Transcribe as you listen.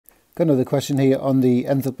Got another question here on the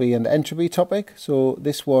enthalpy and entropy topic. So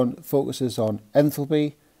this one focuses on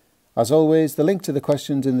enthalpy. As always, the link to the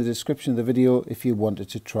questions in the description of the video if you wanted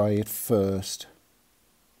to try it first.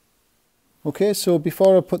 Okay, so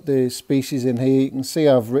before I put the species in here, you can see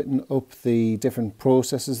I've written up the different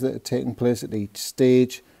processes that are taking place at each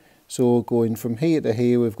stage. So going from here to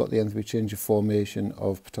here, we've got the enthalpy change of formation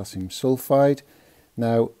of potassium sulfide.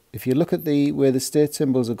 Now, if you look at where the state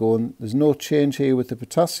symbols are going, there's no change here with the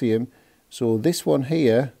potassium. So this one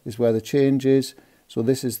here is where the change is. So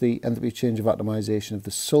this is the enthalpy change of atomization of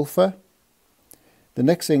the sulfur. The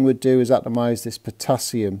next thing we'd do is atomize this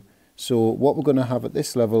potassium. So what we're going to have at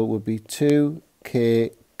this level would be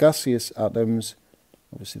 2K gaseous atoms.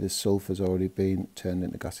 Obviously the sulfur's already been turned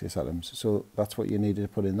into gaseous atoms. So that's what you needed to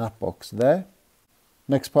put in that box there.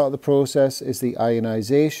 Next part of the process is the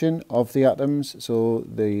ionization of the atoms. So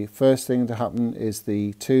the first thing to happen is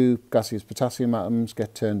the 2 gaseous potassium atoms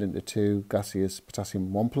get turned into 2 gaseous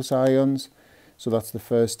potassium 1+ ions. So that's the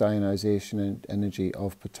first ionization energy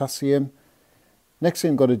of potassium. Next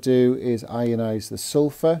thing we've got to do is ionize the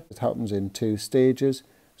sulfur. It happens in 2 stages.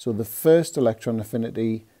 So the first electron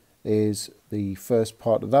affinity is the first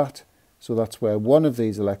part of that. So that's where one of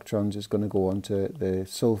these electrons is going to go onto the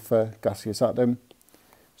sulfur gaseous atom.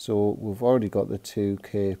 So we've already got the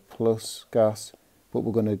 2K plus gas, but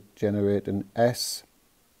we're going to generate an S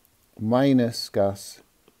minus gas,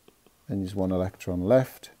 and there's 1 electron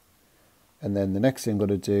left. And then the next thing I'm going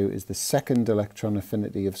to do is the second electron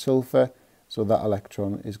affinity of sulfur, so that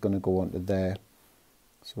electron is going to go onto there.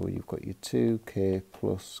 So you've got your 2K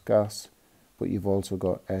plus gas, but you've also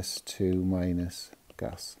got S2 minus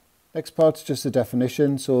gas. Next part is just the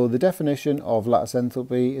definition. So the definition of lattice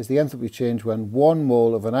enthalpy is the enthalpy change when 1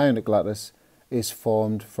 mole of an ionic lattice is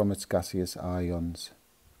formed from its gaseous ions.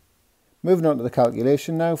 Moving on to the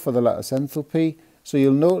calculation now for the lattice enthalpy. So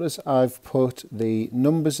you'll notice I've put the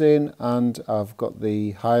numbers in and I've got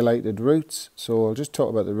the highlighted roots. So I'll just talk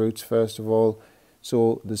about the roots first of all.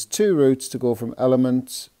 So there's 2 routes to go from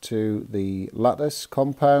elements to the lattice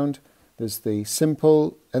compound. There's the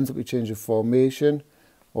simple enthalpy change of formation,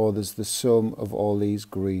 or there's the sum of all these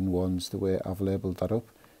green ones, the way I've labelled that up.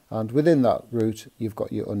 And within that route, you've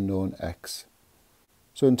got your unknown x.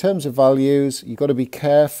 So in terms of values, you've got to be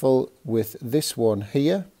careful with this one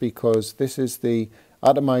here, because this is the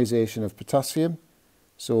atomization of potassium.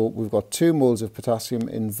 So we've got 2 moles of potassium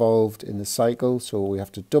involved in the cycle, so we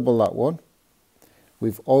have to double that one.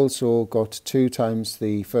 We've also got 2 times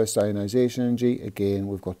the first ionization energy. Again,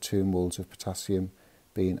 we've got 2 moles of potassium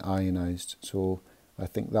being ionized. So I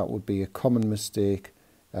think that would be a common mistake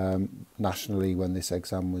nationally when this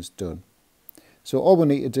exam was done. So all we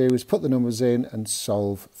need to do is put the numbers in and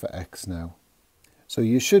solve for x now. So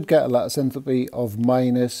you should get a lattice enthalpy of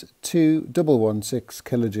minus 2,116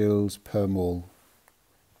 kilojoules per mole.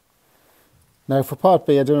 Now for part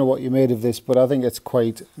B, I don't know what you made of this, but I think it's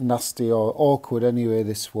quite nasty or awkward anyway,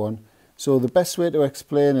 this one. So the best way to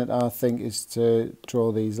explain it, I think, is to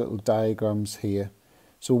draw these little diagrams here.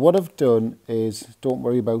 So what I've done is, don't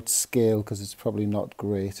worry about scale because it's probably not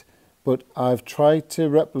great, but I've tried to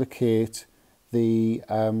replicate the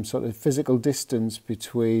sort of physical distance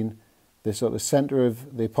between the sort of centre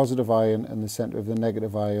of the positive ion and the centre of the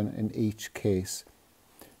negative ion in each case.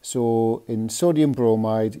 So in sodium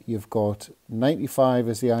bromide, you've got 95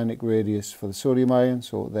 as the ionic radius for the sodium ion,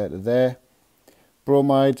 so there to there.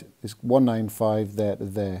 Bromide is 195 there to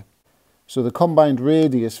there. So the combined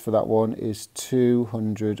radius for that one is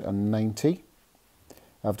 290.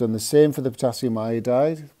 I've done the same for the potassium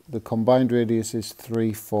iodide. The combined radius is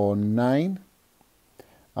 349.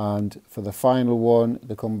 And for the final one,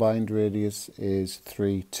 the combined radius is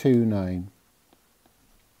 329.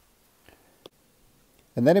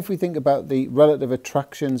 And then if we think about the relative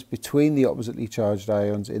attractions between the oppositely charged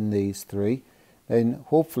ions in these 3, then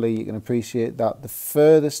hopefully you can appreciate that the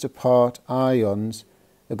furthest apart ions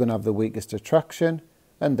are going to have the weakest attraction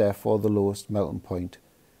and therefore the lowest melting point.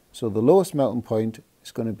 So the lowest melting point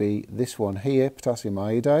is going to be this one here, potassium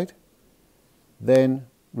iodide, then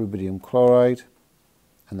rubidium chloride,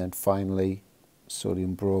 and then finally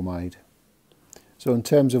sodium bromide. So in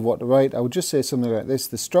terms of what to write, I would just say something like this: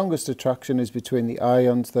 the strongest attraction is between the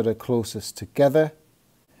ions that are closest together,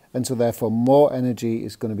 and so therefore more energy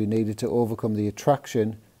is going to be needed to overcome the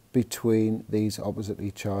attraction between these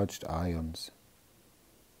oppositely charged ions.